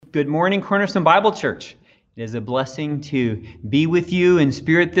Good morning, Cornerstone Bible Church. It is a blessing to be with you in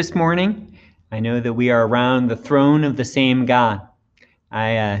spirit this morning. I know that we are around the throne of the same God.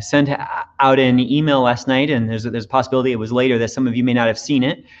 I sent out an email last night, and there's a possibility it was later that some of you may not have seen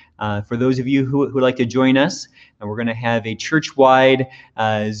it. For those of you who would like to join us, we're going to have a church-wide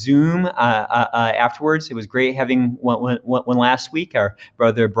Zoom afterwards. It was great having one last week. Our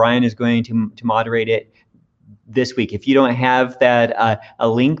brother Brian is going to moderate it this week. If you don't have that a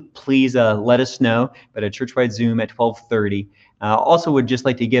link, please let us know. But a church-wide Zoom at 12:30. Also would just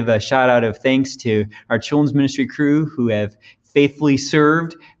like to give a shout out of thanks to our children's ministry crew who have faithfully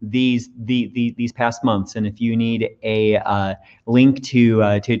served these past months. And if you need a link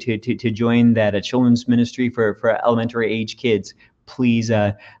to join that children's ministry for elementary age kids, please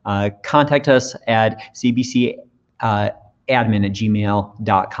contact us at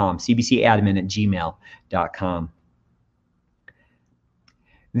cbcadmin@gmail.com. cbcadmin@gmail.com.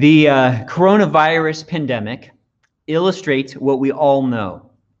 The coronavirus pandemic illustrates what we all know.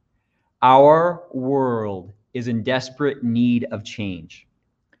 Our world is in desperate need of change.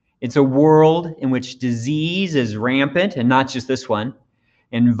 It's a world in which disease is rampant, and not just this one,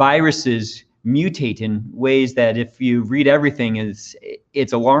 and viruses mutate in ways that, if you read everything, it's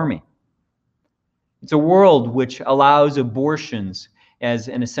alarming. It's a world which allows abortions as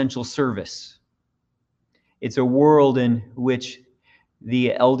an essential service. It's a world in which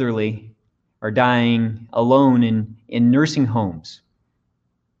the elderly are dying alone in nursing homes.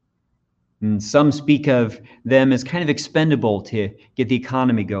 And some speak of them as kind of expendable to get the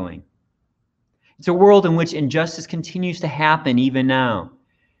economy going. It's a world in which injustice continues to happen even now,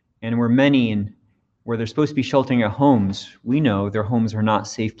 and where they're supposed to be sheltering at homes, we know their homes are not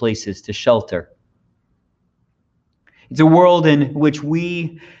safe places to shelter. It's a world in which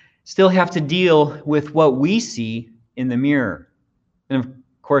we still have to deal with what we see in the mirror. And of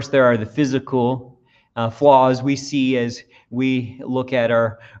course, there are the physical flaws we see as we look at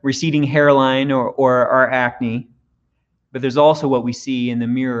our receding hairline or our acne. But there's also what we see in the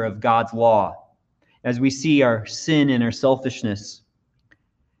mirror of God's law, as we see our sin and our selfishness.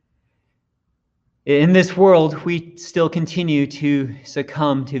 In this world, we still continue to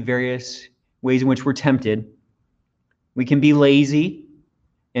succumb to various ways in which we're tempted. We can be lazy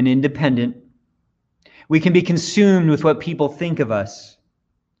and independent. We can be consumed with what people think of us.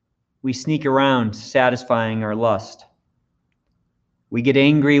 We sneak around satisfying our lust. We get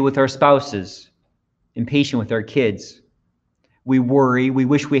angry with our spouses, impatient with our kids. We worry, we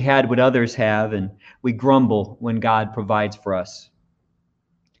wish we had what others have, and we grumble when God provides for us.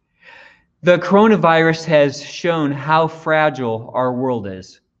 The coronavirus has shown how fragile our world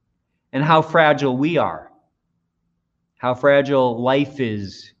is and how fragile we are, how fragile life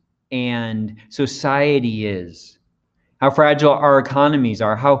is and society is, how fragile our economies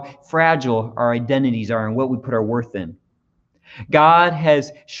are, how fragile our identities are, and what we put our worth in. God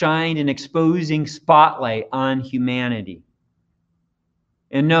has shined an exposing spotlight on humanity.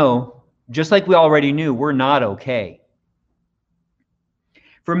 And no, just like we already knew, we're not okay.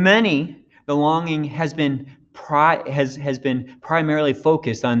 For many, the longing has been primarily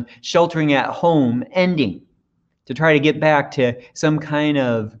focused on sheltering at home ending to try to get back to some kind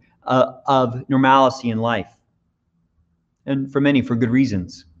of normalcy in life. And for many, for good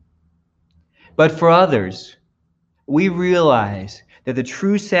reasons. But for others, we realize that the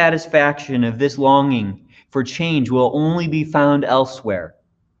true satisfaction of this longing for change will only be found elsewhere,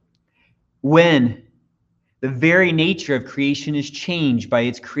 when the very nature of creation is changed by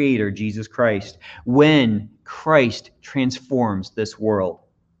its creator, Jesus Christ, when Christ transforms this world.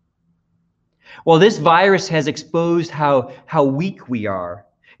 While this virus has exposed how weak we are,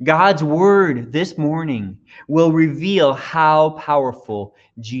 God's word this morning will reveal how powerful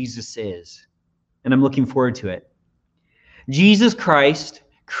Jesus is. And I'm looking forward to it. Jesus Christ,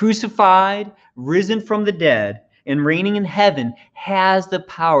 crucified, risen from the dead, and reigning in heaven, has the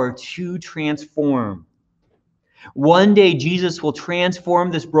power to transform. One day Jesus will transform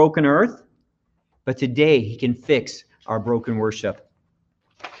this broken earth, but today he can fix our broken worship.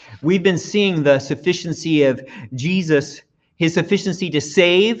 We've been seeing the sufficiency of Jesus, his sufficiency to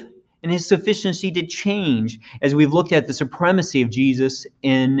save and his sufficiency to change, as we've looked at the supremacy of Jesus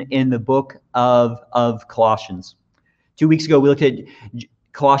in the book of Colossians. 2 weeks ago, we looked at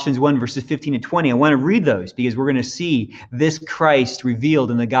Colossians 1, verses 15 and 20. I want to read those because we're going to see this Christ revealed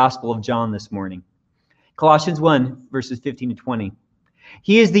in the Gospel of John this morning. Colossians 1, verses 15 and 20.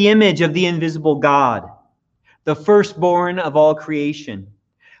 He is the image of the invisible God, the firstborn of all creation.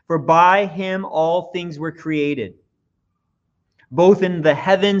 For by him all things were created, both in the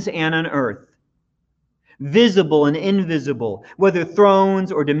heavens and on earth, visible and invisible, whether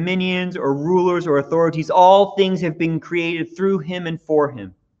thrones or dominions or rulers or authorities, all things have been created through him and for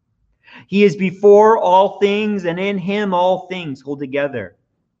him. He is before all things, and in him all things hold together.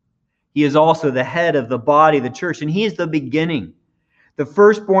 He is also the head of the body, the church, and he is the beginning, the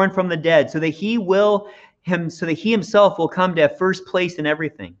firstborn from the dead, so that he himself will come to have first place in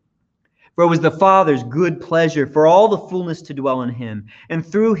everything. For it was the Father's good pleasure for all the fullness to dwell in him, and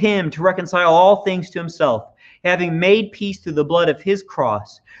through him to reconcile all things to himself, having made peace through the blood of his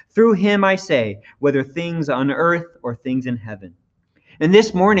cross. Through him, I say, whether things on earth or things in heaven. And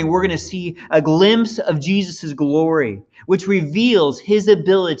this morning, we're going to see a glimpse of Jesus' glory, which reveals his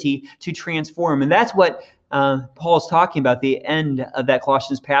ability to transform. And that's what Paul's talking about at the end of that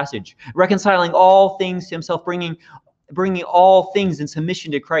Colossians passage. Reconciling all things to himself, bringing all things in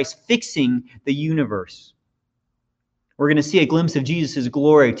submission to Christ, fixing the universe. We're going to see a glimpse of Jesus'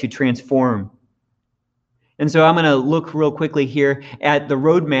 glory to transform. And so I'm going to look real quickly here at the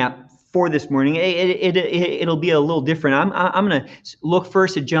roadmap for this morning. It'll be a little different. I'm going to look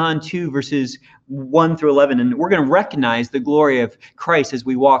first at John 2, verses 1 through 11, and we're going to recognize the glory of Christ as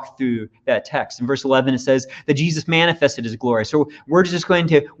we walk through that text. In verse 11, it says that Jesus manifested his glory. So we're just going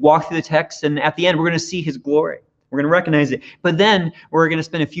to walk through the text, and at the end, we're going to see his glory. We're going to recognize it. But then we're going to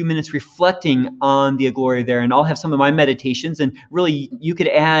spend a few minutes reflecting on the glory there, and I'll have some of my meditations, and really you could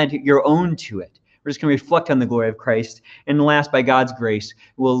add your own to it. We're just going to reflect on the glory of Christ. And last, by God's grace,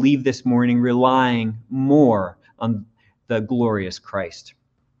 we'll leave this morning relying more on the glorious Christ.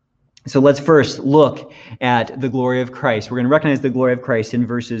 So let's first look at the glory of Christ. We're going to recognize the glory of Christ in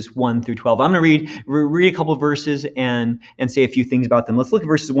verses 1 through 12. I'm going to read a couple of verses and say a few things about them. Let's look at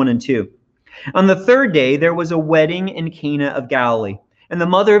verses 1 and 2. On the third day, there was a wedding in Cana of Galilee, and the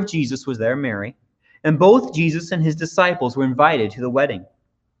mother of Jesus was there, Mary. And both Jesus and his disciples were invited to the wedding.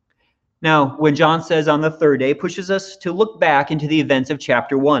 Now, when John says on the third day, it pushes us to look back into the events of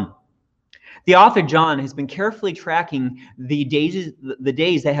chapter 1. The author John has been carefully tracking the days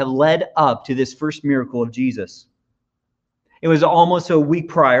that have led up to this first miracle of Jesus. It was almost a week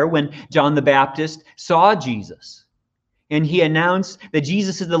prior when John the Baptist saw Jesus, and he announced that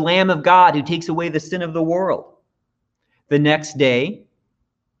Jesus is the Lamb of God who takes away the sin of the world. The next day,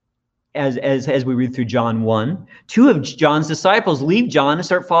 as we read through John 1, two of John's disciples leave John and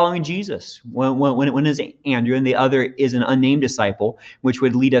start following Jesus. One is Andrew, and the other is an unnamed disciple, which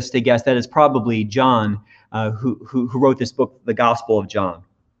would lead us to guess that is probably John who wrote this book, the Gospel of John.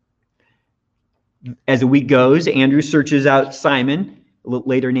 As the week goes, Andrew searches out Simon,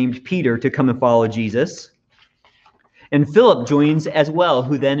 later named Peter, to come and follow Jesus. And Philip joins as well,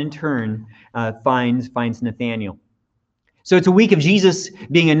 who then in turn finds Nathanael. So it's a week of Jesus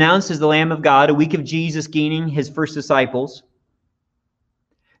being announced as the Lamb of God, a week of Jesus gaining his first disciples.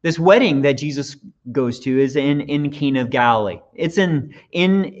 This wedding that Jesus goes to is in Cana of Galilee. It's a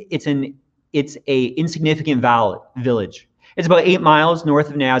insignificant village. It's about 8 miles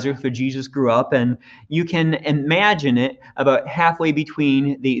north of Nazareth, where Jesus grew up, and you can imagine it about halfway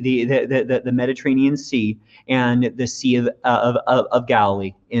between the Mediterranean Sea and the Sea of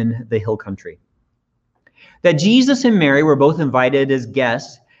Galilee in the hill country. That Jesus and Mary were both invited as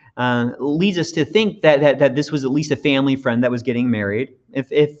guests leads us to think that this was at least a family friend that was getting married,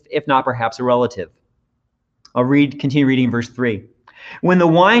 if not perhaps a relative. I'll continue reading verse 3. When the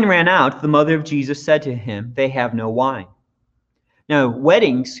wine ran out, the mother of Jesus said to him, "They have no wine." Now,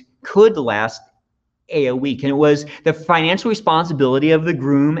 weddings could last a week, and it was the financial responsibility of the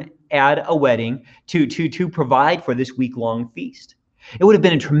groom at a wedding to provide for this week-long feast. It would have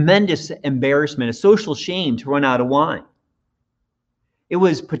been a tremendous embarrassment, a social shame to run out of wine. It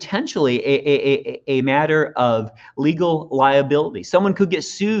was potentially a matter of legal liability. Someone could get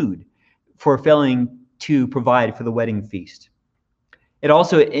sued for failing to provide for the wedding feast. It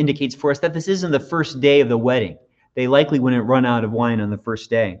also indicates for us that this isn't the first day of the wedding. They likely wouldn't run out of wine on the first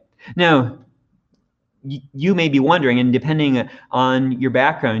day. Now, you may be wondering, and depending on your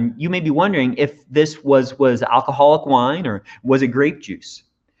background, you may be wondering if this was alcoholic wine or was it grape juice?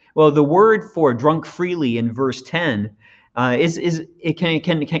 Well, the word for drunk freely in verse 10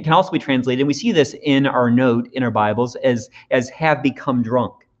 can also be translated, and we see this in our note in our Bibles as have become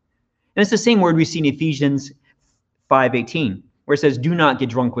drunk. And it's the same word we see in Ephesians 5:18, where it says, "Do not get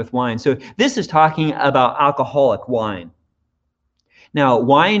drunk with wine." So this is talking about alcoholic wine. Now,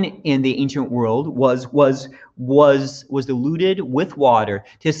 wine in the ancient world was diluted with water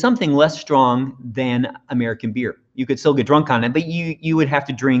to something less strong than American beer. You could still get drunk on it, but you would have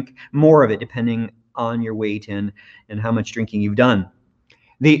to drink more of it depending on your weight and how much drinking you've done.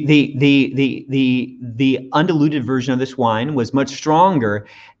 The undiluted version of this wine was much stronger,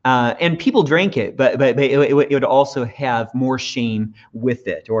 and people drank it, but it would also have more shame with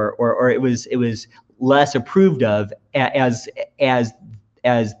it, or it was less approved of as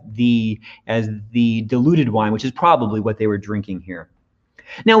the diluted wine, which is probably what they were drinking here.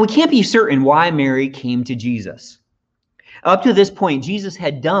 Now, we can't be certain why Mary came to Jesus. Up to this point, Jesus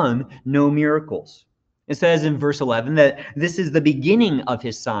had done no miracles. It says in verse 11 that this is the beginning of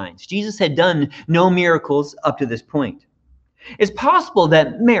his signs. Jesus had done no miracles up to this point. It's possible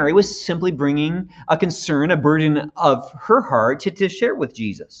that Mary was simply bringing a concern, a burden of her heart to share with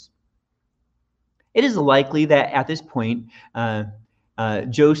Jesus. It is likely that at this point,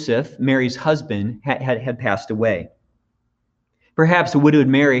 Joseph, Mary's husband, had passed away. Perhaps the widowed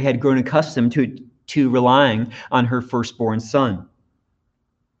Mary had grown accustomed to relying on her firstborn son.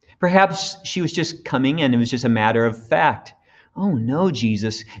 Perhaps she was just coming and it was just a matter of fact. Oh no,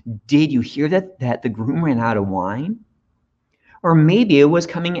 Jesus, did you hear that the groom ran out of wine? Or maybe it was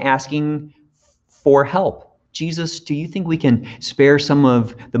coming asking for help. Jesus, do you think we can spare some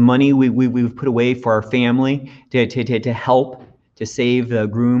of the money we've put away for our family to help to save the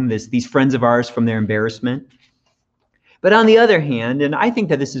groom, these friends of ours, from their embarrassment? But on the other hand, and I think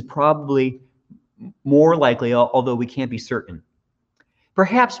that this is probably more likely, although we can't be certain,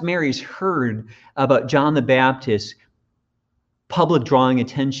 perhaps Mary's heard about John the Baptist's public drawing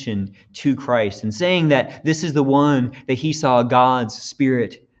attention to Christ and saying that this is the one that he saw God's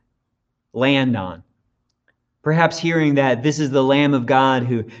Spirit land on. Perhaps hearing that this is the Lamb of God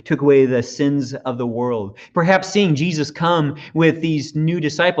who took away the sins of the world. Perhaps seeing Jesus come with these new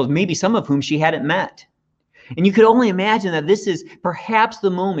disciples, maybe some of whom she hadn't met. And you could only imagine that this is perhaps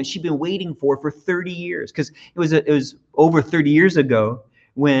the moment she'd been waiting for 30 years, because it was over 30 years ago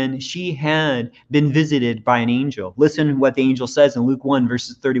when she had been visited by an angel. Listen what the angel says in Luke 1,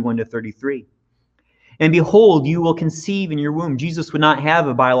 verses 31 to 33. And behold, you will conceive in your womb. Jesus would not have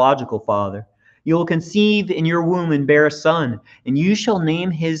a biological father. You will conceive in your womb and bear a son, and you shall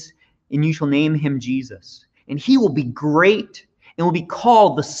name him Jesus. And he will be great and will be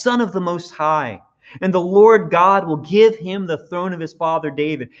called the Son of the Most High. And the Lord God will give him the throne of his father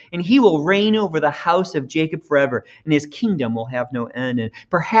David, and he will reign over the house of Jacob forever, and his kingdom will have no end. And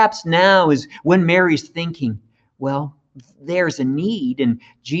perhaps now is when Mary's thinking, well, there's a need, and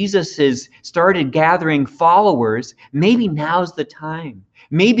Jesus has started gathering followers. Maybe now's the time.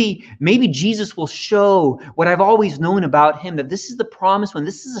 Maybe Jesus will show what I've always known about him, that this is the promised one.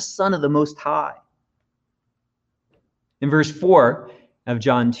 This is the Son of the Most High. In verse 4 of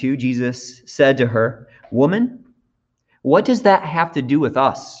John 2, Jesus said to her, "Woman, what does that have to do with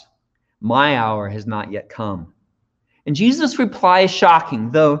us? My hour has not yet come." And Jesus' reply is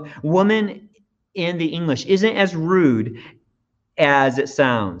shocking, though woman in the English isn't as rude as it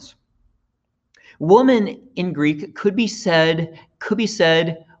sounds. Woman in Greek could be said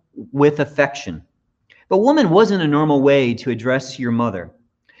with affection. But woman wasn't a normal way to address your mother.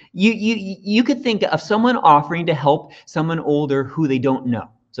 You could think of someone offering to help someone older who they don't know.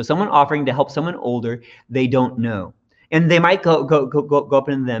 So someone offering to help someone older they don't know. And they might go up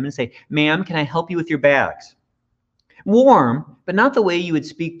to them and say, "Ma'am, can I help you with your bags?" Warm, but not the way you would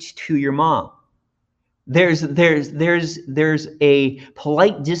speak to your mom. There's a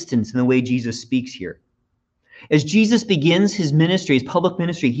polite distance in the way Jesus speaks here. As Jesus begins his ministry, his public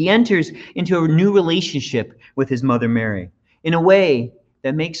ministry, he enters into a new relationship with his mother Mary in a way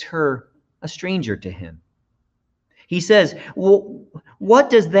that makes her a stranger to him. He says, well,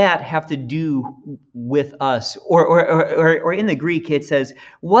 what does that have to do with us? Or in the Greek, it says,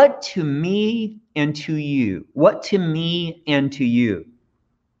 what to me and to you? What to me and to you?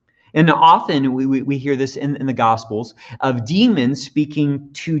 And often we hear this in the Gospels of demons speaking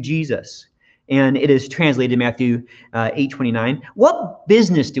to Jesus. And it is translated in Matthew 8:29. What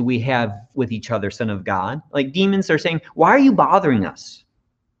business do we have with each other, Son of God? Like demons are saying, why are you bothering us?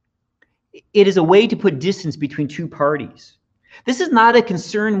 It is a way to put distance between two parties. This is not a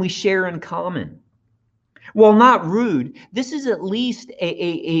concern we share in common. While not rude, this is at least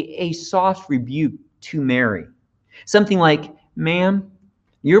a soft rebuke to Mary. Something like, "Ma'am,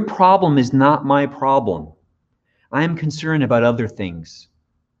 your problem is not my problem. I am concerned about other things."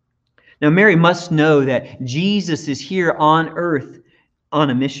 Now, Mary must know that Jesus is here on earth on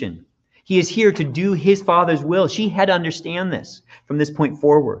a mission. He is here to do his Father's will. She had to understand this from this point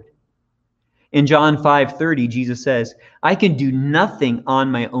forward. In John 5:30, Jesus says, "I can do nothing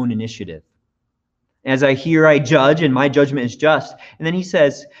on my own initiative. As I hear, I judge, and my judgment is just." And then he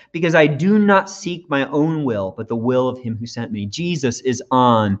says, "Because I do not seek my own will, but the will of him who sent me." Jesus is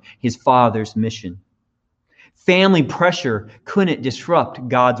on his Father's mission. Family pressure couldn't disrupt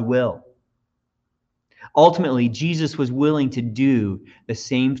God's will. Ultimately, Jesus was willing to do the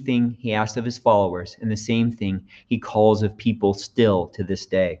same thing he asked of his followers and the same thing he calls of people still to this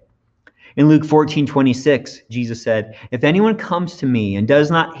day. In Luke 14:26, Jesus said, "If anyone comes to me and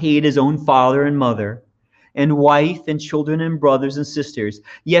does not hate his own father and mother, and wife and children and brothers and sisters,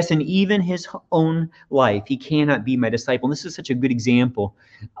 yes, and even his own life, he cannot be my disciple." And this is such a good example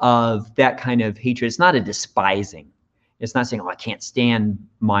of that kind of hatred. It's not a despising. It's not saying, "Oh, I can't stand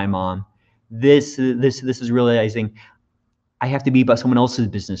my mom." This is realizing I have to be about someone else's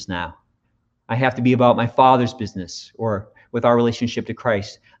business now. I have to be about my Father's business, or with our relationship to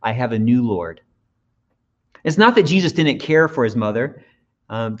Christ, I have a new Lord. It's not that Jesus didn't care for his mother.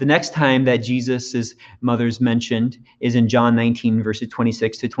 The next time that Jesus' mother's mentioned is in John 19, verses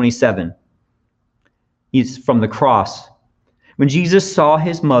 26 to 27. He's from the cross. When Jesus saw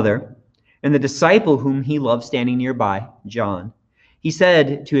his mother and the disciple whom he loved standing nearby, John, he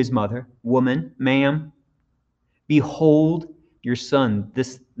said to his mother, "Woman, ma'am, behold your son."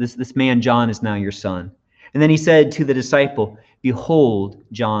 This man, John, is now your son. And then he said to the disciple, "Behold,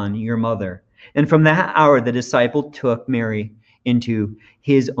 John, your mother." And from that hour, the disciple took Mary into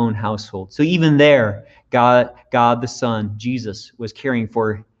his own household. So even there, God the Son, Jesus, was caring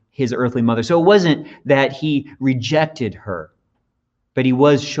for his earthly mother. So it wasn't that he rejected her, but he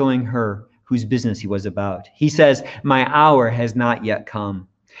was showing her whose business he was about. He says, "My hour has not yet come."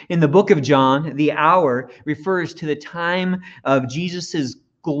 In the book of John, the hour refers to the time of Jesus's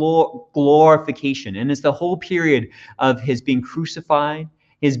glorification. And it's the whole period of his being crucified,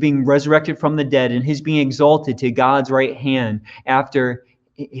 his being resurrected from the dead, and his being exalted to God's right hand after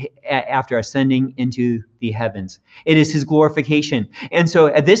ascending into the heavens. It is his glorification. And so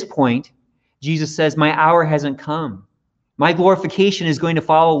at this point, Jesus says, "My hour hasn't come. My glorification is going to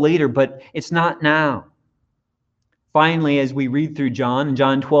follow later, but it's not now." Finally, as we read through John, in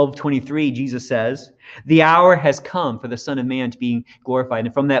John 12:23, Jesus says, "The hour has come for the Son of Man to be glorified."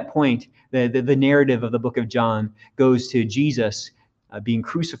 And from that point, the narrative of the book of John goes to Jesus being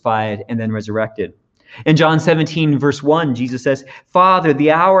crucified and then resurrected. In John 17, verse 1, Jesus says, "Father,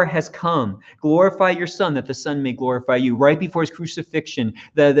 the hour has come. Glorify your Son, that the Son may glorify you." Right before his crucifixion,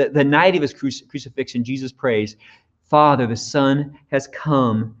 the night of his crucifixion, Jesus prays, "Father, the Son has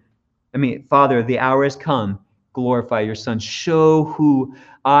come. Father, the hour has come. Glorify your Son. Show who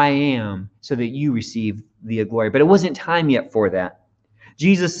I am so that you receive the glory." But it wasn't time yet for that.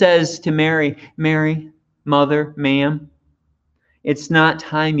 Jesus says to Mary, "Mary, mother, ma'am, it's not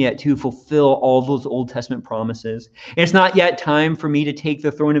time yet to fulfill all those Old Testament promises. It's not yet time for me to take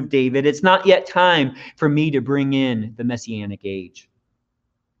the throne of David. It's not yet time for me to bring in the Messianic age."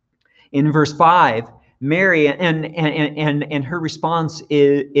 In verse 5, Mary and her response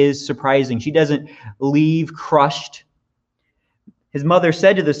is surprising. She doesn't leave crushed. His mother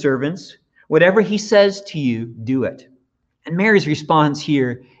said to the servants, "Whatever he says to you, do it." And Mary's response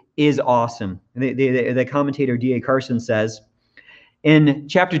here is awesome. The commentator D.A. Carson says, in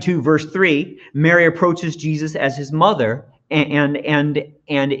chapter 2, verse 3, Mary approaches Jesus as his mother and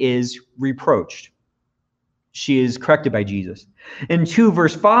is reproached. She is corrected by Jesus. In 2,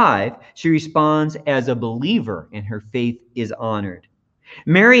 verse 5, she responds as a believer, and her faith is honored.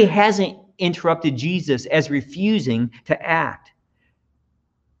 Mary hasn't interrupted Jesus as refusing to act,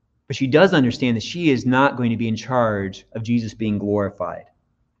 but she does understand that she is not going to be in charge of Jesus being glorified.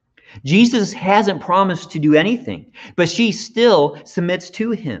 Jesus hasn't promised to do anything, but she still submits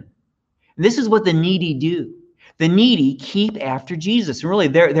to him. And this is what the needy do. The needy keep after Jesus. And really,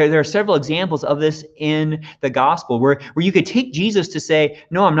 there are several examples of this in the gospel where you could take Jesus to say,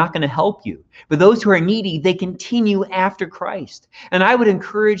 "No, I'm not going to help you." But those who are needy, they continue after Christ. And I would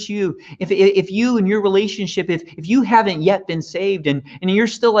encourage you, if you in your relationship, if you haven't yet been saved and you're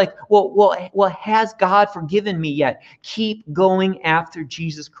still like, well, has God forgiven me yet? Keep going after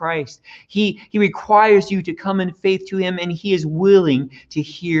Jesus Christ. He requires you to come in faith to him, and he is willing to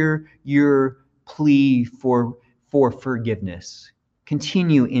hear your plea for forgiveness.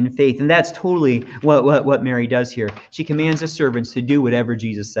 Continue in faith. And that's totally what Mary does here. She commands the servants to do whatever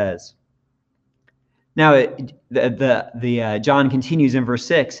Jesus says. Now, John continues in verse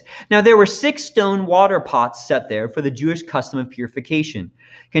 6. "Now there were 6 stone water pots set there for the Jewish custom of purification,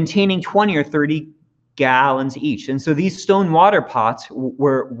 containing 20 or 30 gallons each." And so these stone water pots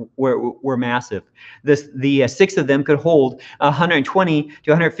were massive. The 6 of them could hold 120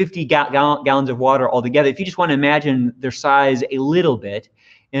 to 150 gallons of water altogether. If you just want to imagine their size a little bit,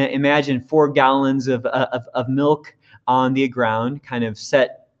 imagine 4 gallons of milk on the ground, kind of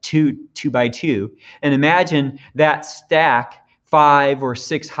set two by two, and imagine that stack 5 or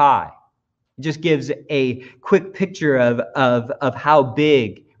 6 high. It just gives a quick picture of how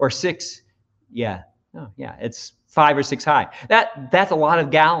big, or six, yeah, oh, yeah, it's 5 or 6 high. That's a lot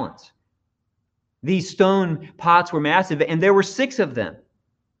of gallons. These stone pots were massive, and there were 6 of them.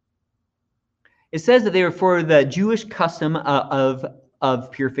 It says that they were for the Jewish custom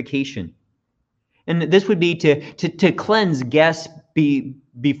of purification. And this would be to cleanse guests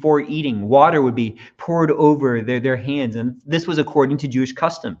before eating. Water would be poured over their hands, and this was according to Jewish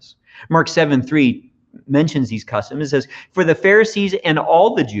customs. Mark 7:3 mentions these customs. It says, "For the Pharisees and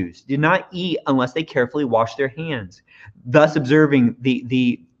all the Jews did not eat unless they carefully washed their hands, thus observing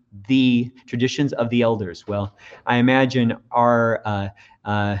the traditions of the elders." Well, I imagine our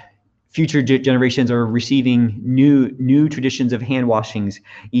future generations are receiving new traditions of hand washings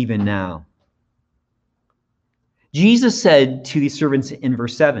even now. Jesus said to these servants in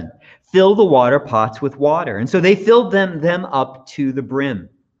verse 7, "Fill the water pots with water." And so they filled them up to the brim.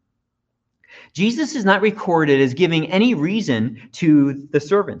 Jesus is not recorded as giving any reason to the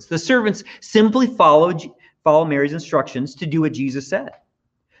servants. The servants simply follow Mary's instructions to do what Jesus said.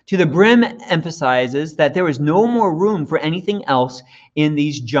 To the brim emphasizes that there was no more room for anything else in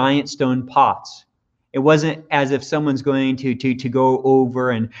these giant stone pots. It wasn't as if someone's going to go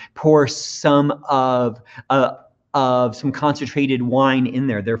over and pour some of some concentrated wine in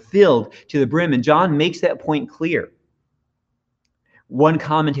there. They're filled to the brim, and John makes that point clear. One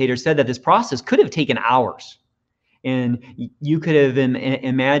commentator said that this process could have taken hours. And you could have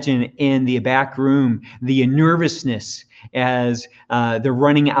imagined in the back room the nervousness as they're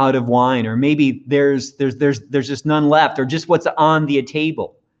running out of wine, or maybe there's just none left, or just what's on the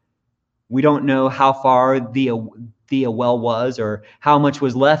table. We don't know how far the well was, or how much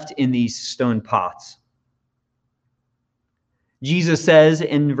was left in these stone pots. Jesus says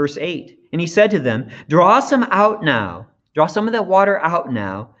in verse 8, "And he said to them, draw some out now. Draw some of that water out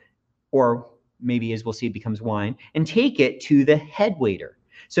now," or maybe, as we'll see, it becomes wine, "and take it to the head waiter."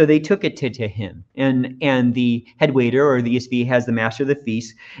 So they took it to him, and the head waiter, or the ESV has the master of the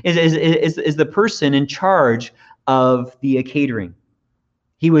feast, is the person in charge of the catering.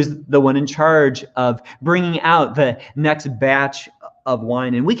 He was the one in charge of bringing out the next batch of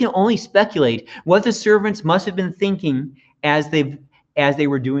wine, and we can only speculate what the servants must have been thinking as they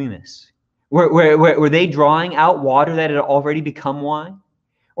were doing this. Were they drawing out water that had already become wine?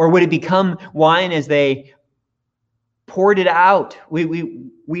 Or would it become wine as they poured it out?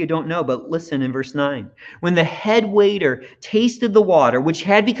 We don't know, but listen in verse 9. "When the head waiter tasted the water, which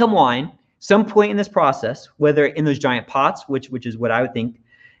had become wine," some point in this process, whether in those giant pots, which is what I would think,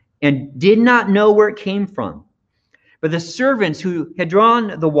 "and did not know where it came from. But the servants who had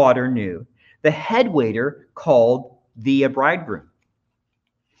drawn the water knew. The head waiter called the bridegroom."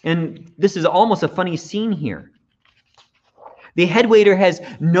 And this is almost a funny scene here. The head waiter has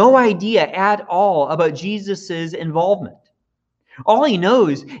no idea at all about Jesus's involvement. All he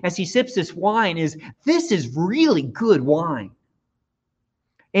knows as he sips this wine is, this is really good wine.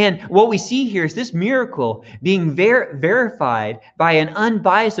 And what we see here is this miracle being verified by an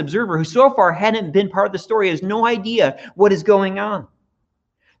unbiased observer who so far hadn't been part of the story, has no idea what is going on.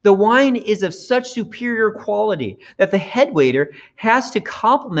 The wine is of such superior quality that the head waiter has to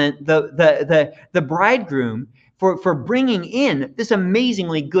compliment the bridegroom for bringing in this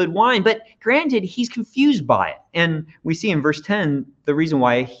amazingly good wine. But granted, he's confused by it. And we see in verse 10 the reason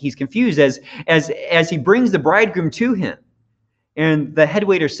why he's confused as he brings the bridegroom to him. And the head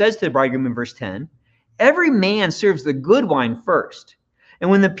waiter says to the bridegroom in verse 10, "Every man serves the good wine first.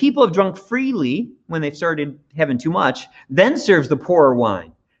 And when the people have drunk freely, when they've started having too much, then serves the poorer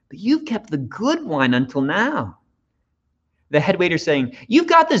wine. But you've kept the good wine until now." The head waiter saying, "You've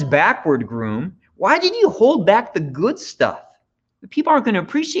got this backward, groom. Why did you hold back the good stuff? The people aren't going to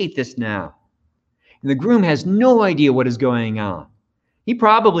appreciate this now." And the groom has no idea what is going on. He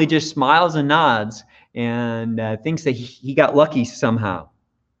probably just smiles and nods and thinks that he got lucky somehow.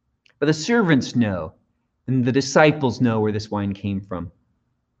 But the servants know, and the disciples know where this wine came from.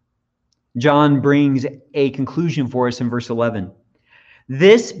 John brings a conclusion for us in verse 11.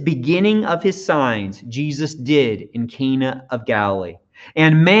 "This beginning of his signs Jesus did in Cana of Galilee,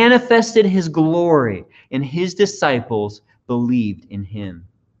 and manifested his glory, and his disciples believed in him."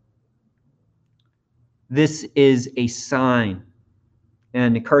 This is a sign.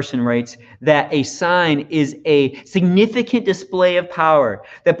 And Carson writes that a sign is a significant display of power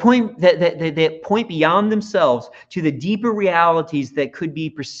that point beyond themselves to the deeper realities that could be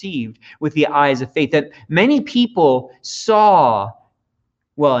perceived with the eyes of faith. That many people saw,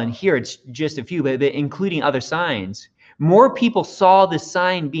 well, and here it's just a few, but including other signs. More people saw this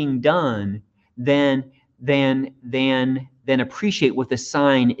sign being done than than appreciate what the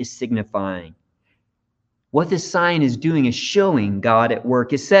sign is signifying. What this sign is doing is showing God at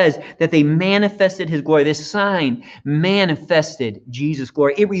work. It says that they manifested his glory. This sign manifested Jesus'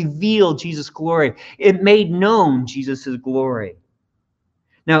 glory. It revealed Jesus' glory. It made known Jesus' glory.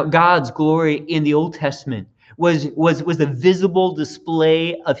 Now, God's glory in the Old Testament was the visible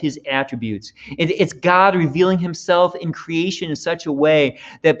display of his attributes. It's God revealing himself in creation in such a way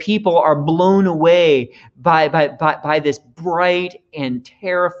that people are blown away by this bright and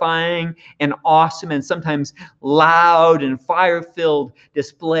terrifying and awesome and sometimes loud and fire-filled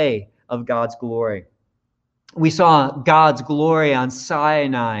display of God's glory. We saw God's glory on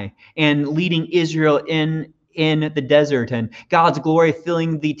Sinai and leading Israel in the desert, and God's glory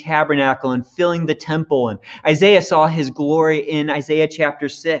filling the tabernacle and filling the temple. And Isaiah saw his glory in Isaiah chapter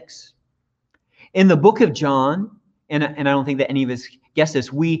 6. In the book of John, and I don't think that any of us guessed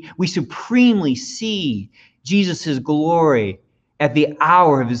this, we supremely see Jesus' glory at the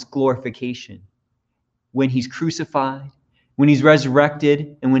hour of his glorification, when he's crucified, when he's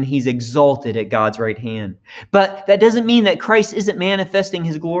resurrected, and when he's exalted at God's right hand. But that doesn't mean that Christ isn't manifesting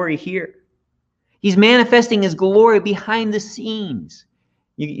his glory here. He's manifesting his glory behind the scenes.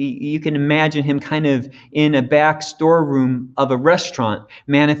 You can imagine him kind of in a back storeroom of a restaurant,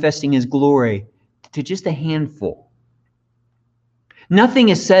 manifesting his glory to just a handful. Nothing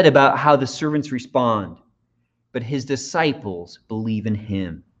is said about how the servants respond, but his disciples believe in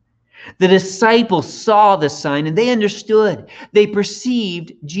him. The disciples saw the sign and they understood. They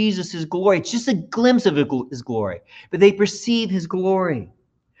perceived Jesus' glory. It's just a glimpse of his glory, but they perceived his glory.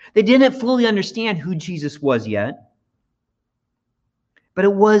 They didn't fully understand who Jesus was yet, but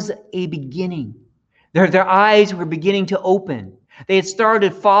it was a beginning. Their eyes were beginning to open. They had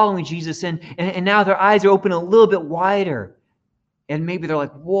started following Jesus, and now their eyes are open a little bit wider. And maybe they're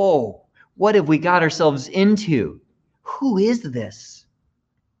like, whoa, what have we got ourselves into? Who is this?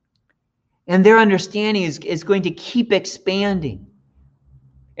 And their understanding is going to keep expanding.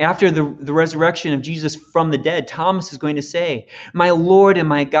 After the resurrection of Jesus from the dead, Thomas is going to say, "My Lord and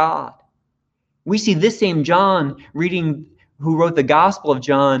my God." We see this same John who wrote the Gospel of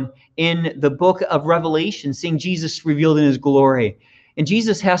John in the book of Revelation, seeing Jesus revealed in his glory. And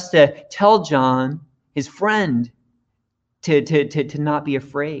Jesus has to tell John, his friend, to not be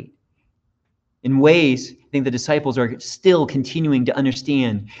afraid. In ways, I think the disciples are still continuing to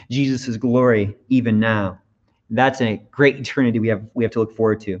understand Jesus' glory even now. That's a great eternity we have to look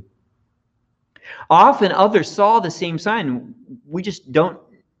forward to. Often others saw the same sign. We just don't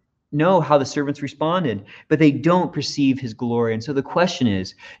know how the servants responded, but they don't perceive his glory. And so the question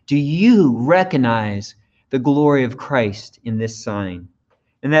is, do you recognize the glory of Christ in this sign?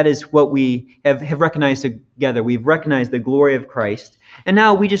 And that is what we have recognized together. We've recognized the glory of Christ. And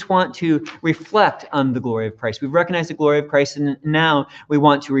now we just want to reflect on the glory of Christ. We've recognized the glory of Christ, and now we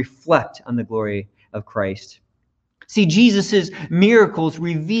want to reflect on the glory of Christ. See, Jesus' miracles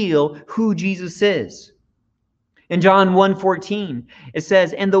reveal who Jesus is. In John 1:14, it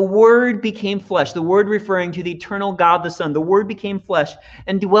says, "And the Word became flesh," the Word referring to the eternal God the Son. "The Word became flesh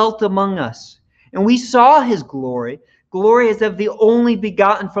and dwelt among us. And we saw his glory, glory as of the only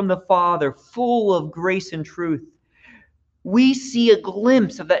begotten from the Father, full of grace and truth." We see a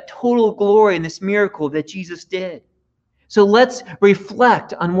glimpse of that total glory in this miracle that Jesus did. So let's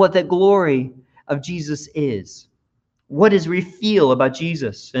reflect on what that glory of Jesus is. What does reveal about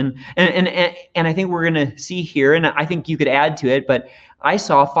Jesus? And I think we're going to see here, and I think you could add to it, but I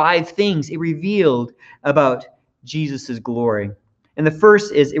saw 5 things it revealed about Jesus' glory. And the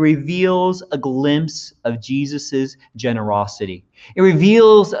first is it reveals a glimpse of Jesus' generosity. It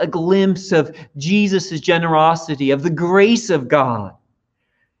reveals a glimpse of Jesus' generosity, of the grace of God.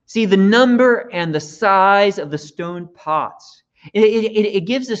 See, the number and the size of the stone pots. It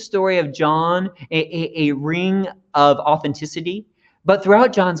gives the story of John a ring of authenticity. But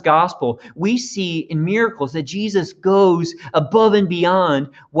throughout John's gospel, we see in miracles that Jesus goes above and beyond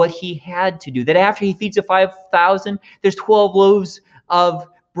what he had to do. That after he feeds the 5,000, there's 12 loaves of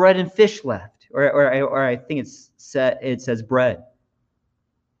bread and fish left. Or I think it says bread.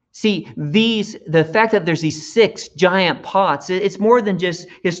 See, the fact that there's these 6 giant pots, it's more than just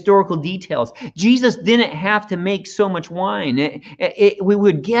historical details. Jesus didn't have to make so much wine. We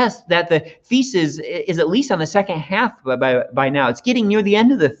would guess that the feast is at least on the second half by now. It's getting near the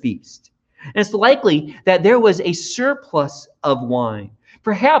end of the feast. And it's likely that there was a surplus of wine.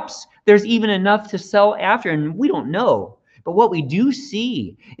 Perhaps there's even enough to sell after, and we don't know. But what we do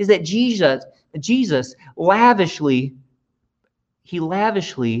see is that Jesus lavishly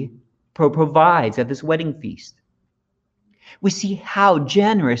provides at this wedding feast. We see how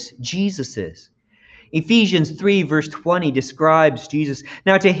generous Jesus is. Ephesians 3, verse 20 describes Jesus.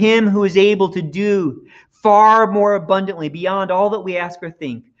 Now to him who is able to do far more abundantly beyond all that we ask or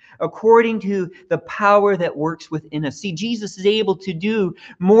think, according to the power that works within us. See, Jesus is able to do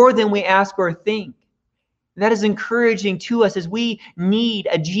more than we ask or think. That is encouraging to us as we need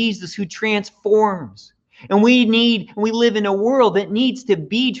a Jesus who transforms. And we live in a world that needs to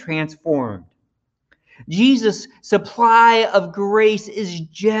be transformed. Jesus' supply of grace is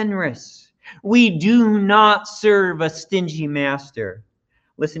generous. We do not serve a stingy master.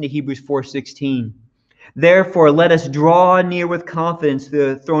 Listen to Hebrews 4:16. Therefore, let us draw near with confidence to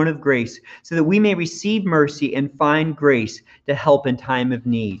the throne of grace, so that we may receive mercy and find grace to help in time of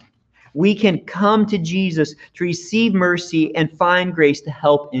need. We can come to Jesus to receive mercy and find grace to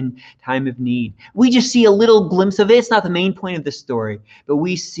help in time of need. We just see a little glimpse of it. It's not the main point of the story, but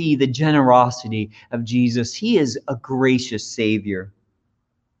we see the generosity of Jesus. He is a gracious Savior.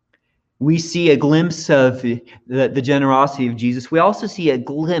 We see a glimpse of the generosity of Jesus. We also see a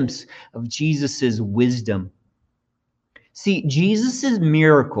glimpse of Jesus's wisdom. See, Jesus's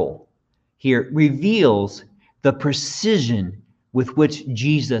miracle here reveals the precision with which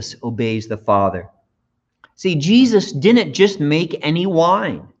Jesus obeys the Father. See, Jesus didn't just make any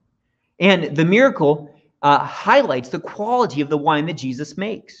wine. And the miracle highlights the quality of the wine that Jesus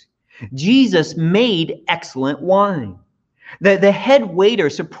makes. Jesus made excellent wine. The head waiter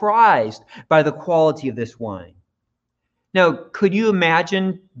surprised by the quality of this wine. Now, could you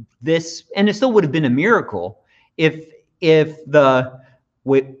imagine this? And it still would have been a miracle if the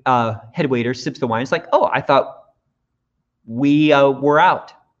head waiter sips the wine. It's like, oh, I thought we were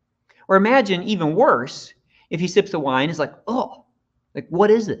out. Or imagine even worse, if he sips the wine, it's like, oh, like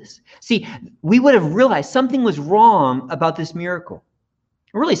what is this? See, we would have realized something was wrong about this miracle.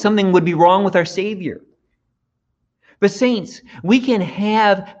 Really, something would be wrong with our Savior. But saints, we can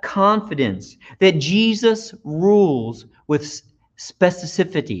have confidence that Jesus rules with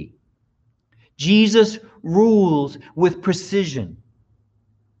specificity. Jesus rules with precision.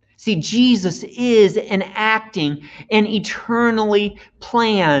 See, Jesus is enacting an eternally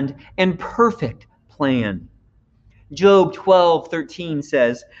planned and perfect plan. Job 12:13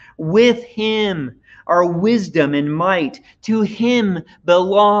 says, with him are wisdom and might. To him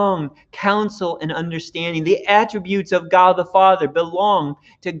belong counsel and understanding. The attributes of God the Father belong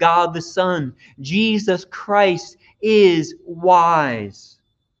to God the Son. Jesus Christ is wise.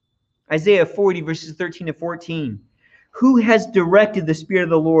 Isaiah 40, verses 13 to 14. Who has directed the Spirit of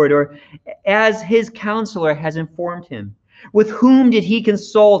the Lord, or as his counselor has informed him? With whom did he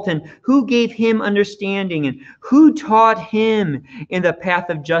consult, and who gave him understanding, and who taught him in the path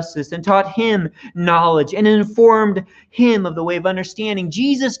of justice, and taught him knowledge, and informed him of the way of understanding?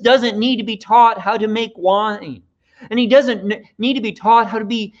 Jesus doesn't need to be taught how to make wine, and he doesn't need to be taught how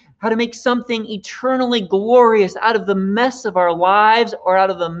to make something eternally glorious out of the mess of our lives or out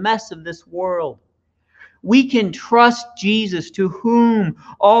of the mess of this world. We can trust Jesus, to whom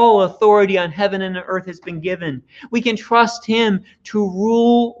all authority on heaven and on earth has been given. We can trust him to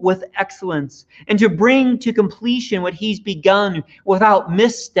rule with excellence and to bring to completion what he's begun without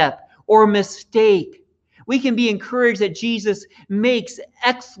misstep or mistake. We can be encouraged that Jesus makes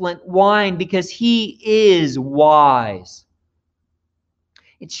excellent wine because he is wise.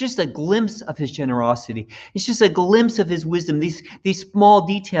 It's just a glimpse of his generosity. It's just a glimpse of his wisdom, these small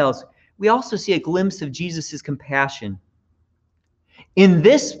details. We also see a glimpse of Jesus' compassion. In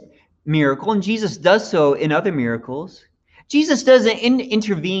this miracle, and Jesus does so in other miracles, Jesus doesn't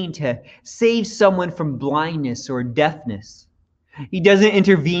intervene to save someone from blindness or deafness. He doesn't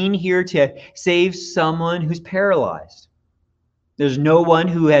intervene here to save someone who's paralyzed. There's no one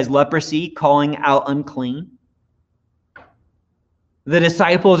who has leprosy calling out unclean. The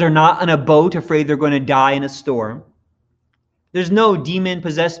disciples are not on a boat afraid they're going to die in a storm. There's no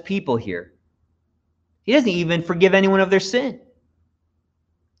demon-possessed people here. He doesn't even forgive anyone of their sin.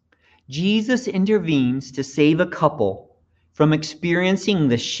 Jesus intervenes to save a couple from experiencing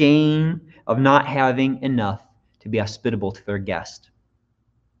the shame of not having enough to be hospitable to their guest.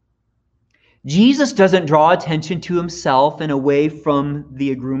 Jesus doesn't draw attention to himself and away from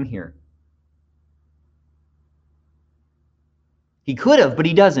the groom here. He could have, but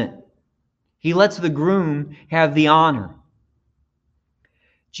he doesn't. He lets the groom have the honor.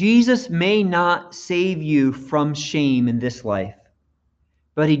 Jesus may not save you from shame in this life,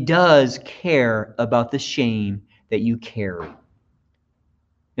 but he does care about the shame that you carry.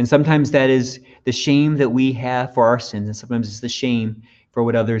 And sometimes that is the shame that we have for our sins, and sometimes it's the shame for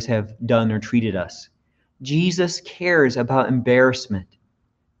what others have done or treated us. Jesus cares about embarrassment.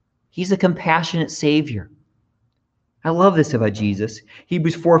 He's a compassionate Savior. I love this about Jesus.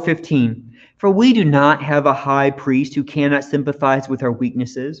 Hebrews 4:15. For we do not have a high priest who cannot sympathize with our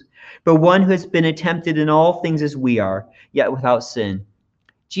weaknesses, but one who has been tempted in all things as we are, yet without sin.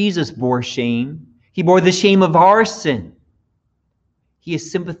 Jesus bore shame. He bore the shame of our sin. He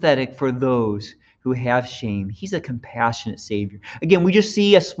is sympathetic for those who have shame. He's a compassionate Savior. Again, we just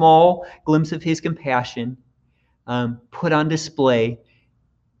see a small glimpse of his compassion put on display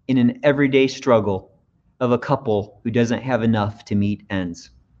in an everyday struggle of a couple who doesn't have enough to meet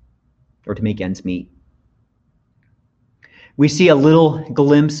ends or to make ends meet. We see a little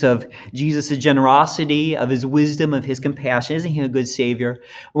glimpse of Jesus' generosity, of his wisdom, of his compassion. Isn't he a good Savior?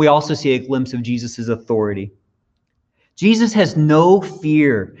 We also see a glimpse of Jesus' authority. Jesus has no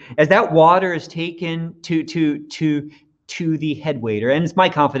fear. As that water is taken to the head waiter, and it's my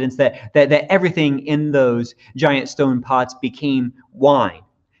confidence that everything in those giant stone pots became wine.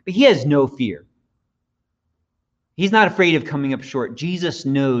 But he has no fear. He's not afraid of coming up short. Jesus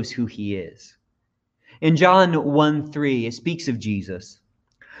knows who he is. In John 1:3, it speaks of Jesus.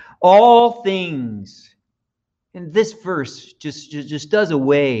 All things, and this verse just does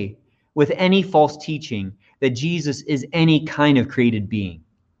away with any false teaching that Jesus is any kind of created being.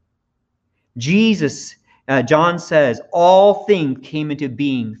 Jesus, John says, all things came into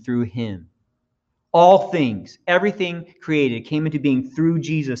being through him. All things, everything created came into being through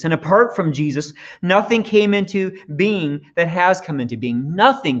Jesus. And apart from Jesus, nothing came into being that has come into being.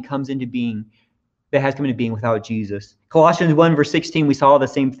 Nothing comes into being that has come into being without Jesus. Colossians 1:16, we saw the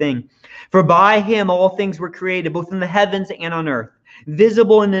same thing. For by him all things were created, both in the heavens and on earth,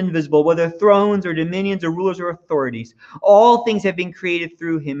 visible and invisible, whether thrones or dominions or rulers or authorities. All things have been created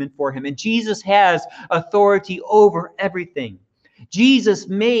through him and for him. And Jesus has authority over everything. Jesus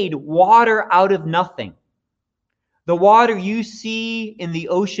made water out of nothing. The water you see in the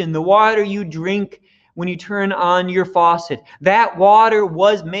ocean, the water you drink when you turn on your faucet, that water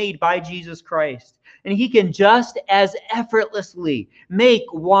was made by Jesus Christ. And he can just as effortlessly make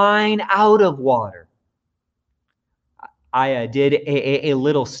wine out of water. I did a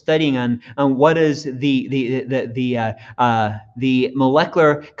little studying on what is the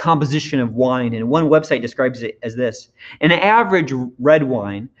molecular composition of wine, and one website describes it as this: an average red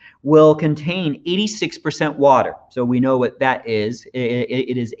wine will contain 86% water. So we know what that is.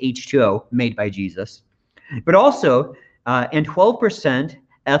 It is H2O made by Jesus, but also and 12%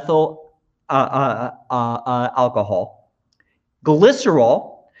 ethyl alcohol.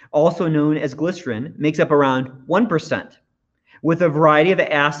 Glycerol, also known as glycerin, makes up around 1%, with a variety of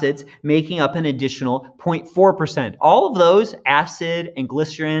acids making up an additional 0.4%. All of those, acid and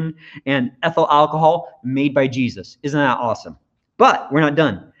glycerin and ethyl alcohol, made by Jesus. Isn't that awesome? But we're not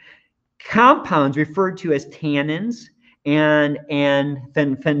done. Compounds referred to as tannins and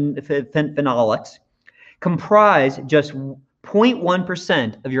phenolics comprise just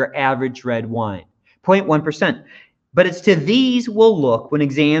 0.1% of your average red wine. 0.1%. But it's to these we'll look when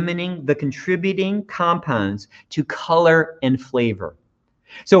examining the contributing compounds to color and flavor.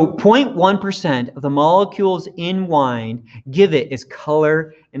 So 0.1% of the molecules in wine give it its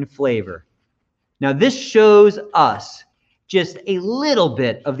color and flavor. Now this shows us just a little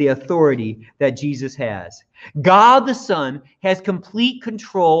bit of the authority that Jesus has. God the Son has complete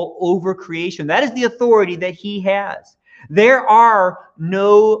control over creation. That is the authority that he has. There are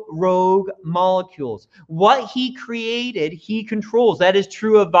no rogue molecules. What he created, he controls. That is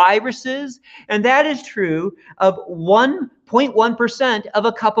true of viruses, and that is true of 1.1% of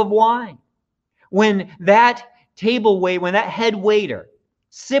a cup of wine. When that when that head waiter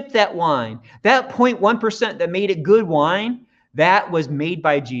sipped that wine, that 0.1% that made it good wine, that was made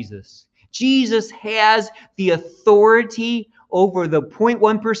by Jesus. Jesus has the authority over the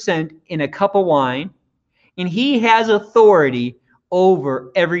 0.1% in a cup of wine, and he has authority over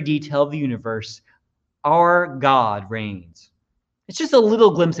every detail of the universe. Our God reigns. It's just a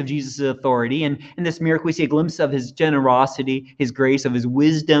little glimpse of Jesus' authority. And in this miracle, we see a glimpse of his generosity, his grace, of his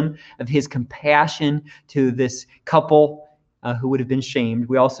wisdom, of his compassion to this couple who would have been shamed.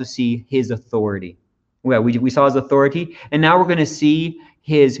 We also see his authority. Well, we saw his authority, and now we're going to see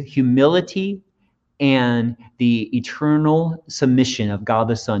his humility and the eternal submission of God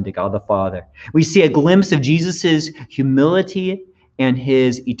the Son to God the Father. We see a glimpse of Jesus' humility and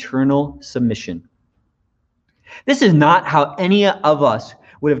his eternal submission. This is not how any of us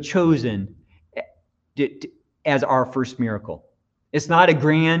would have chosen as our first miracle. It's not a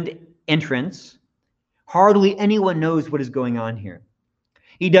grand entrance. Hardly anyone knows what is going on here.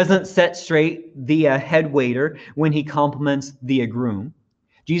 He doesn't set straight the head waiter when he compliments the groom.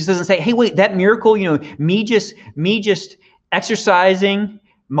 Jesus doesn't say, hey, wait, that miracle, me just exercising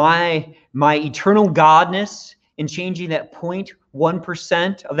my eternal godness in changing that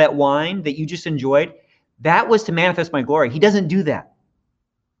 0.1% of that wine that you just enjoyed, that was to manifest my glory. He doesn't do that.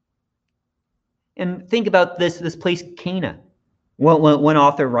 And think about this place, Cana. One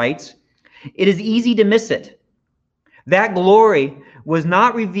author writes, "It is easy to miss it. That glory was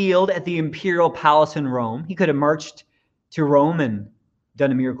not revealed at the imperial palace in Rome." He could have marched to Rome and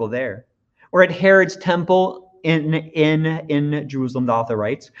done a miracle there. Or at Herod's temple in Jerusalem, the author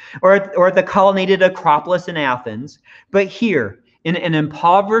writes. Or at the colonnaded Acropolis in Athens. But here, in an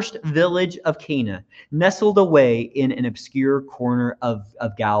impoverished village of Cana, nestled away in an obscure corner of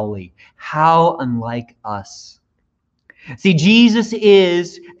Galilee. How unlike us. See, Jesus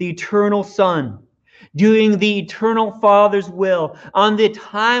is the eternal Son, doing the eternal Father's will on the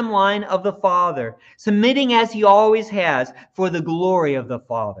timeline of the Father, submitting as he always has for the glory of the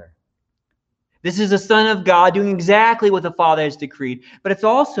Father. This is the Son of God doing exactly what the Father has decreed, but it's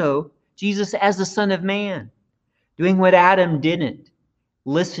also Jesus as the Son of Man, doing what Adam didn't,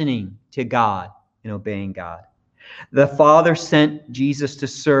 listening to God and obeying God. The Father sent Jesus to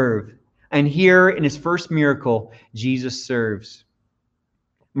serve, and here in his first miracle, Jesus serves.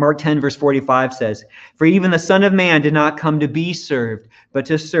 Mark 10, verse 45 says, "For even the Son of Man did not come to be served, but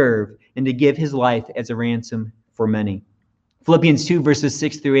to serve and to give his life as a ransom for many." Philippians 2, verses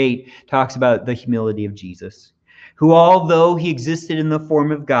 6 through 8 talks about the humility of Jesus, who, although he existed in the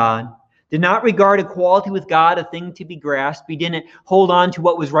form of God, did not regard equality with God a thing to be grasped. He didn't hold on to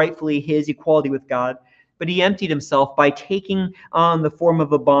what was rightfully his, equality with God, but he emptied himself by taking on the form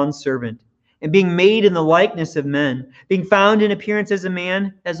of a bondservant and being made in the likeness of men, being found in appearance as a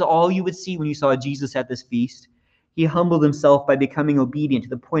man, as all you would see when you saw Jesus at this feast. He humbled himself by becoming obedient to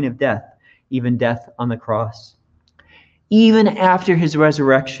the point of death, even death on the cross. Even after his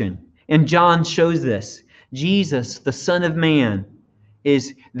resurrection, and John shows this, Jesus, the Son of Man,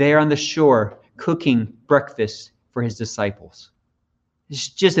 is there on the shore cooking breakfast for his disciples. It's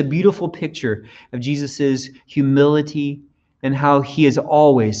just a beautiful picture of Jesus's humility and how he is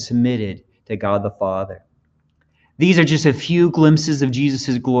always submitted to God the Father. These are just a few glimpses of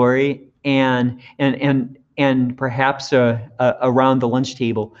Jesus's glory, and perhaps around the lunch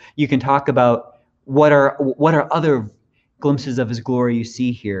table, you can talk about what are other glimpses of his glory you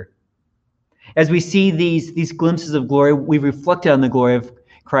see here. As we see these glimpses of glory, we've reflected on the glory of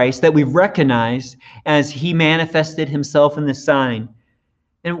Christ that we've recognized as he manifested himself in the sign.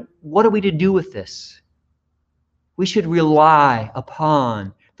 And what are we to do with this? We should rely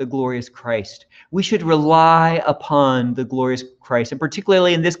upon the glorious Christ. We should rely upon the glorious Christ, and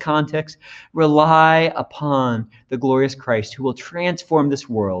particularly in this context, rely upon the glorious Christ who will transform this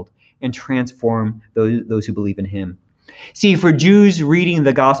world and transform those who believe in him. See, for Jews reading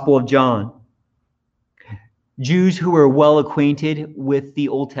the Gospel of John, Jews who were well acquainted with the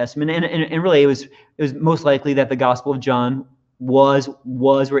Old Testament, and really it was most likely that the Gospel of John was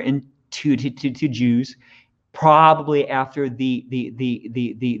written to Jews, probably after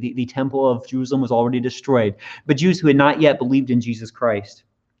the temple of Jerusalem was already destroyed, but Jews who had not yet believed in Jesus Christ.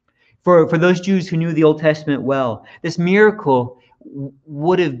 For those Jews who knew the Old Testament well, this miracle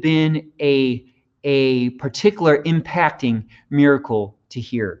would have been a particular impacting miracle to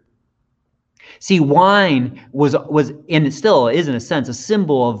hear. See, wine was and it still is in a sense a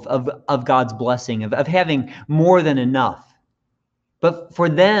symbol of God's blessing, of having more than enough. But for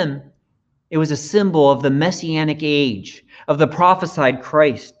them, it was a symbol of the messianic age, of the prophesied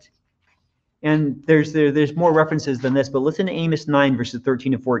Christ. And there's more references than this, but listen to Amos 9, verses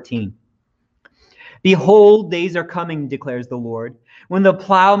 13 to 14. "Behold, days are coming, declares the Lord, when the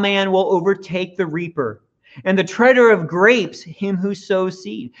plowman will overtake the reaper, and the treader of grapes him who sows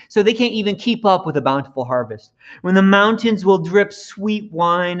seed." So they can't even keep up with a bountiful harvest. "When the mountains will drip sweet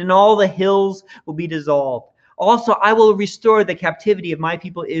wine, and all the hills will be dissolved. Also, I will restore the captivity of my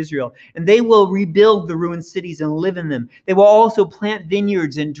people Israel, and they will rebuild the ruined cities and live in them. They will also plant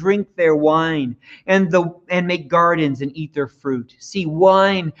vineyards and drink their wine, and make gardens and eat their fruit." See,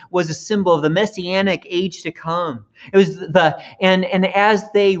 wine was a symbol of the messianic age to come. It was and as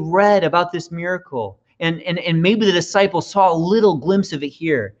they read about this miracle, and maybe the disciples saw a little glimpse of it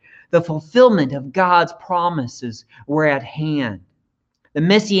here, the fulfillment of God's promises were at hand. The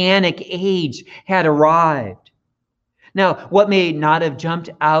messianic age had arrived. Now, what may not have jumped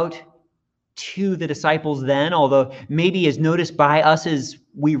out to the disciples then, although maybe is noticed by us as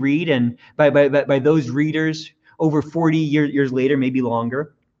we read and by those readers over 40 years later, maybe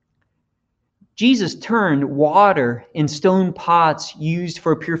longer, Jesus turned water in stone pots used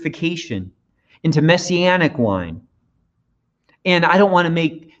for purification into messianic wine. And I don't want to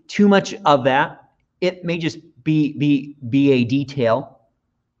make too much of that. It may just be a detail.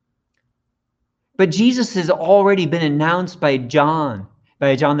 But Jesus has already been announced by John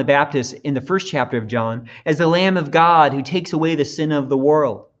the Baptist in the first chapter of John, as the Lamb of God who takes away the sin of the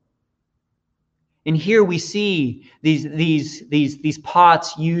world. And here we see these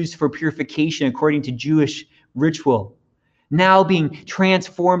pots used for purification according to Jewish ritual, now being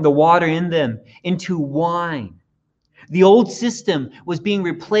transformed, the water in them, into wine. The old system was being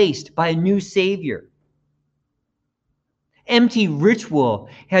replaced by a new Savior. Empty ritual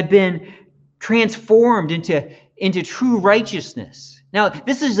had been transformed into true righteousness. Now,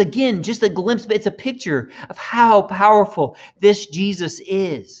 this is, again, just a glimpse, but it's a picture of how powerful this Jesus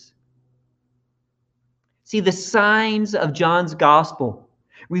is. See, the signs of John's gospel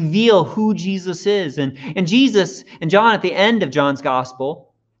reveal who Jesus is. And John at the end of John's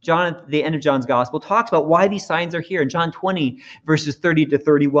gospel, talks about why these signs are here in John 20, verses 30 to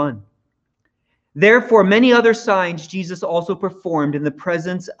 31. Therefore, many other signs Jesus also performed in the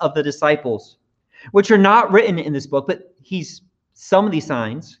presence of the disciples, which are not written in this book, but some of these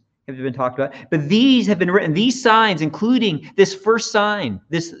signs have been talked about, but these have been written. These signs, including this first sign,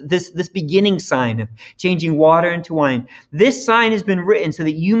 this beginning sign of changing water into wine, this sign has been written so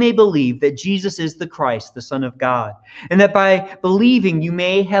that you may believe that Jesus is the Christ, the Son of God, and that by believing you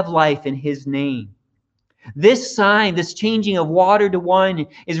may have life in his name. This sign, this changing of water to wine,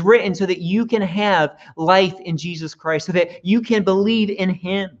 is written so that you can have life in Jesus Christ, so that you can believe in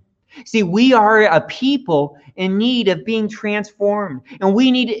him. See, we are a people in need of being transformed, and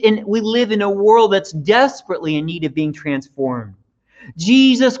we live in a world that's desperately in need of being transformed.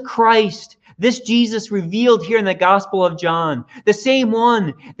 Jesus Christ, this Jesus revealed here in the Gospel of John, the same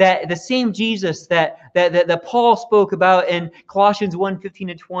Jesus that Paul spoke about in Colossians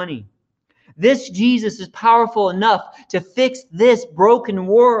 1:15-20. This Jesus is powerful enough to fix this broken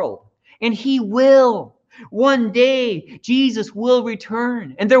world, and he will. One day, Jesus will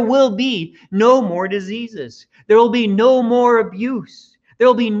return, and there will be no more diseases. There will be no more abuse. There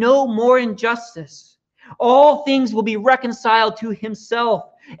will be no more injustice. All things will be reconciled to himself.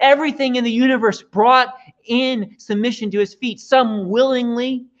 Everything in the universe brought in submission to his feet, some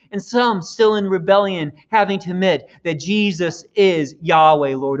willingly and some still in rebellion, having to admit that Jesus is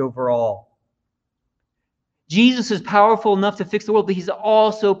Yahweh, Lord over all. Jesus is powerful enough to fix the world, but he's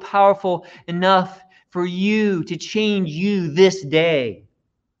also powerful enough for you to change you this day.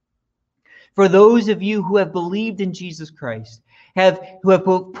 For those of you who have believed in Jesus Christ, who have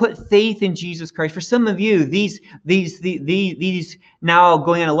put faith in Jesus Christ, for some of you, these now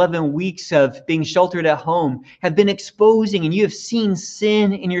going on 11 weeks of being sheltered at home have been exposing, and you have seen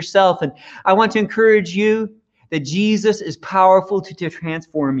sin in yourself. And I want to encourage you that Jesus is powerful to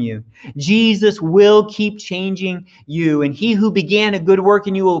transform you. Jesus will keep changing you, and he who began a good work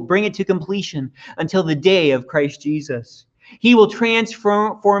in you will bring it to completion until the day of Christ Jesus. He will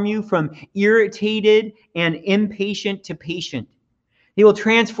transform you from irritated and impatient to patient. He will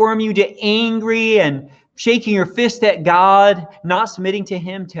transform you to angry and shaking your fist at God, not submitting to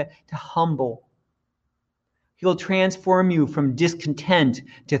him, to humble. He will transform you from discontent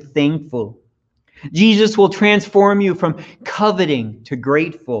to thankful. Jesus will transform you from coveting to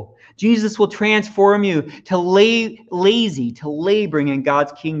grateful. Jesus will transform you to lazy to laboring in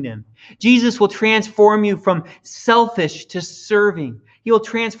God's kingdom. Jesus will transform you from selfish to serving. He will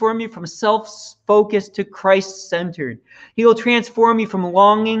transform you from self-focused to Christ-centered. He will transform you from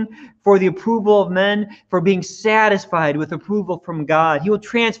longing for the approval of men, for being satisfied with approval from God. He will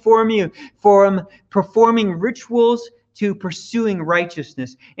transform you from performing rituals to pursuing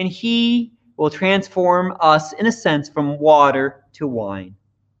righteousness. And he will transform us, in a sense, from water to wine.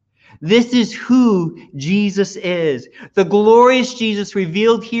 This is who Jesus is. The glorious Jesus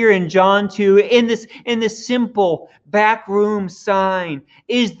revealed here in John 2, in this simple backroom sign,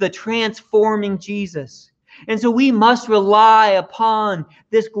 is the transforming Jesus. And so we must rely upon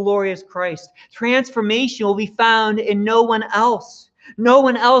this glorious Christ. Transformation will be found in no one else. No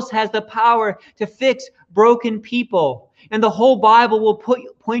one else has the power to fix broken people. And the whole Bible will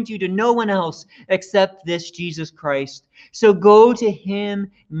point you to no one else except this Jesus Christ. So go to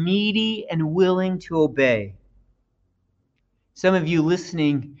him needy and willing to obey. Some of you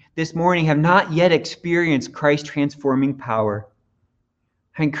listening this morning have not yet experienced Christ's transforming power.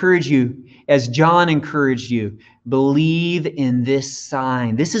 I encourage you, as John encouraged you, believe in this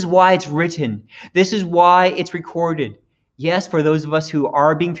sign. This is why it's written. This is why it's recorded. Yes, for those of us who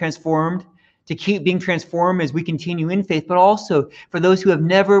are being transformed, to keep being transformed as we continue in faith, but also for those who have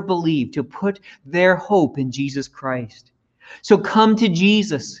never believed, to put their hope in Jesus Christ. So come to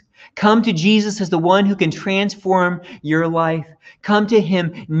Jesus. Come to Jesus as the one who can transform your life. Come to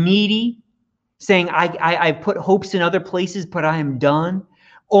him needy, saying, I've put hopes in other places, but I am done.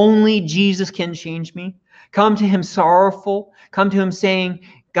 only Jesus can change me. Come to him sorrowful. Come to him saying,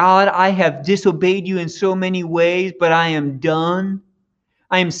 God, I have disobeyed you in so many ways, but I am done.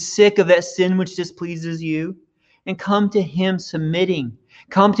 I am sick of that sin which displeases you. And come to him submitting.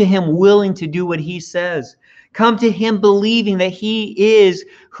 Come to him willing to do what he says. Come to him believing that he is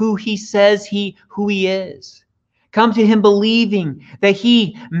who he says who he is. Come to him believing that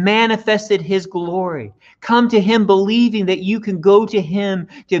he manifested his glory. Come to him believing that you can go to him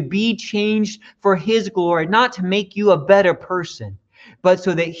to be changed for his glory, not to make you a better person, but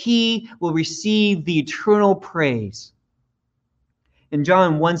so that he will receive the eternal praise. In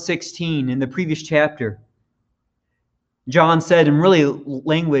John 1:16, in the previous chapter, John said in really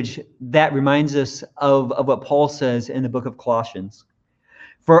language that reminds us of what Paul says in the book of Colossians.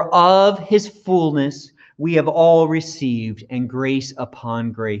 For of his fullness we have all received, and grace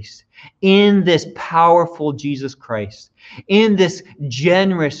upon grace. In this powerful Jesus Christ, in this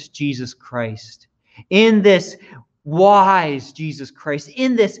generous Jesus Christ, in this wise Jesus Christ,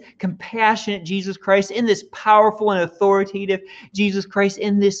 in this compassionate Jesus Christ, in this powerful and authoritative Jesus Christ,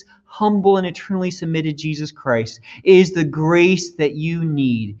 in this humble and eternally submitted Jesus Christ is the grace that you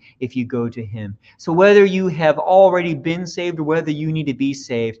need if you go to him. So whether you have already been saved or whether you need to be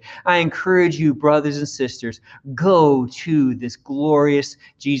saved, I encourage you, brothers and sisters, go to this glorious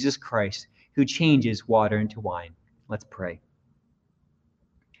Jesus Christ who changes water into wine. Let's pray.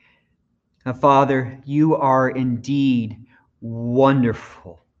 Now, Father, you are indeed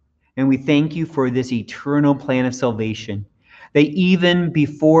wonderful, and we thank you for this eternal plan of salvation, that even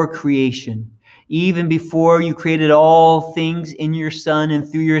before creation, even before you created all things in your Son and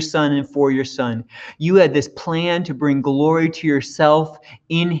through your Son and for your Son, you had this plan to bring glory to yourself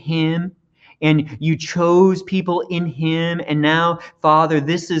in him, and you chose people in him. And now, Father,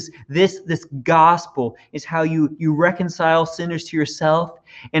 this gospel is how you reconcile sinners to yourself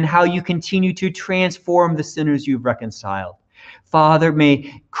and how you continue to transform the sinners you've reconciled. Father,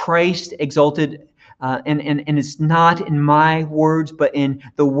 may Christ exalted, and it's not in my words, but in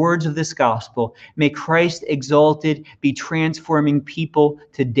the words of this gospel, may Christ exalted be transforming people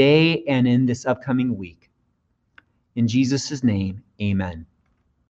today and in this upcoming week. In Jesus' name, amen.